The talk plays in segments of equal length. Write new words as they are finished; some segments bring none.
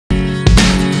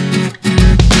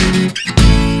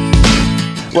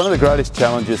One of the greatest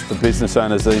challenges for business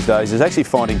owners these days is actually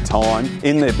finding time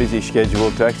in their busy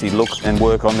schedule to actually look and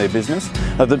work on their business.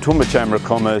 The Toowoomba Chamber of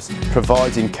Commerce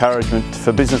provides encouragement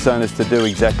for business owners to do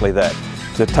exactly that,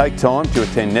 to take time to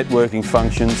attend networking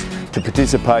functions, to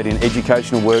participate in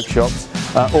educational workshops,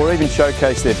 or even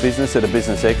showcase their business at a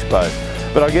business expo.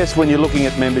 But I guess when you're looking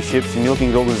at memberships and you're looking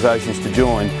at organisations to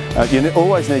join, you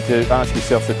always need to ask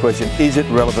yourself the question, is it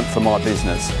relevant for my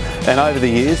business? And over the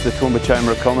years, the Toowoomba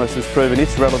Chamber of Commerce has proven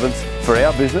its relevance for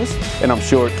our business, and I'm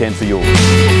sure it can for yours.